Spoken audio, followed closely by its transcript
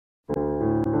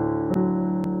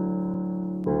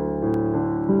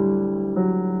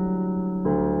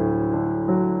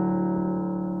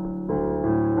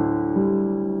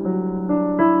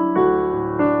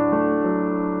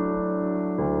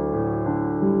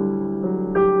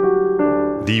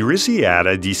The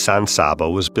Risiera di San Sabba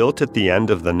was built at the end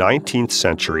of the 19th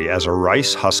century as a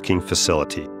rice-husking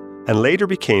facility, and later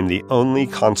became the only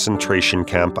concentration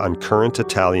camp on current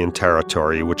Italian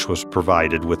territory which was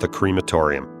provided with a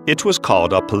crematorium. It was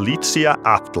called a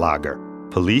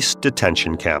Polizia-Haftlager, police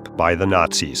detention camp, by the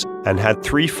Nazis, and had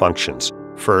three functions.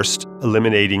 First,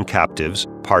 eliminating captives,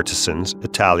 partisans,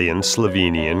 Italian,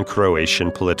 Slovenian,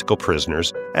 Croatian political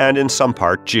prisoners, and in some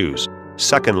part Jews.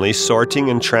 Secondly,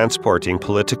 sorting and transporting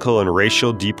political and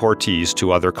racial deportees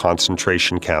to other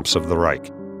concentration camps of the Reich,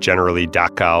 generally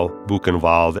Dachau,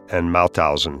 Buchenwald, and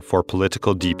Mauthausen for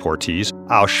political deportees,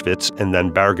 Auschwitz, and then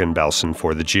Bergen-Belsen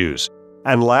for the Jews.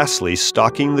 And lastly,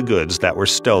 stocking the goods that were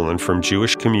stolen from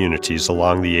Jewish communities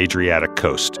along the Adriatic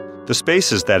coast. The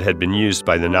spaces that had been used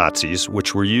by the Nazis,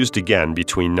 which were used again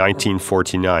between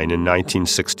 1949 and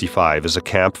 1965 as a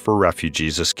camp for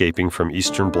refugees escaping from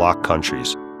Eastern Bloc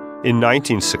countries. In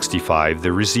 1965,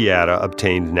 the Risiera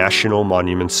obtained national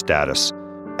monument status,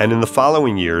 and in the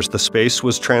following years the space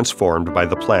was transformed by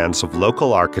the plans of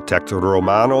local architect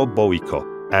Romano Boico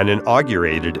and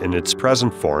inaugurated in its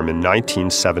present form in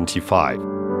 1975.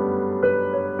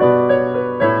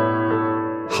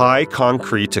 High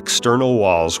concrete external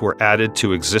walls were added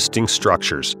to existing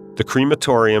structures. The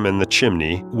crematorium and the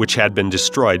chimney, which had been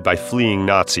destroyed by fleeing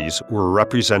Nazis, were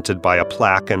represented by a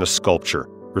plaque and a sculpture,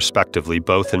 respectively,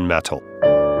 both in metal.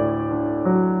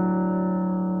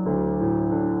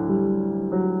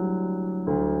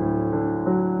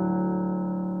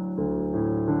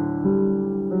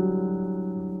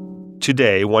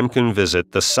 Today, one can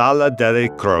visit the Sala delle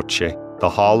Croci, the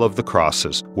Hall of the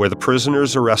Crosses, where the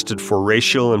prisoners arrested for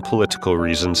racial and political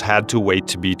reasons had to wait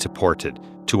to be deported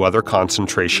to other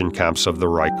concentration camps of the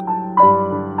Reich.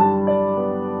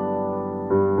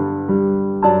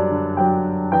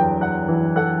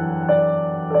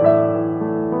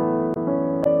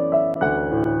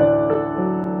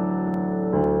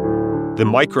 The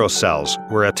microcells,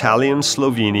 where Italian,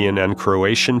 Slovenian, and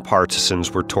Croatian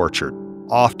partisans were tortured,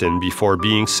 often before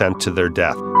being sent to their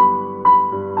death.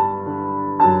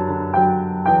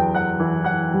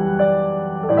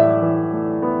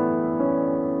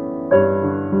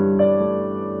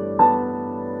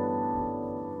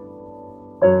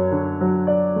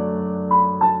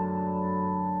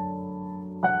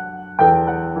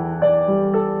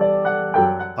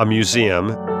 A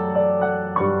museum,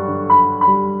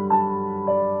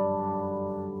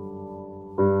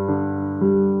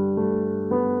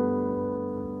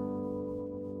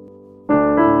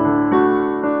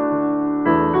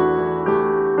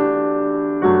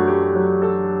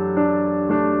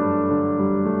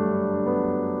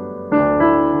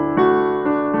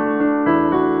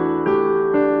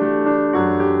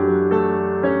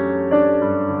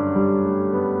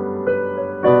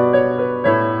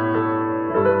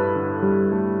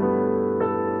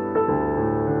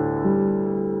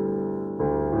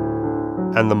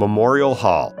 and the Memorial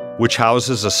Hall, which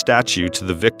houses a statue to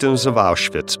the victims of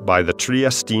Auschwitz by the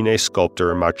Triestine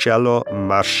sculptor Marcello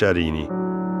Mascharini.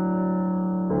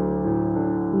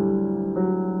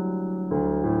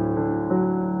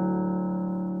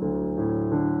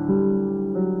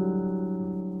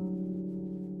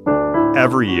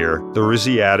 Every year, the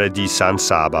Risiera di San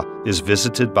Sabba is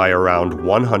visited by around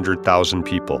 100,000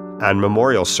 people, and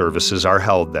memorial services are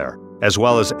held there, as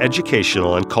well as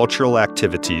educational and cultural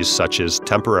activities such as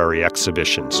temporary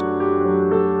exhibitions.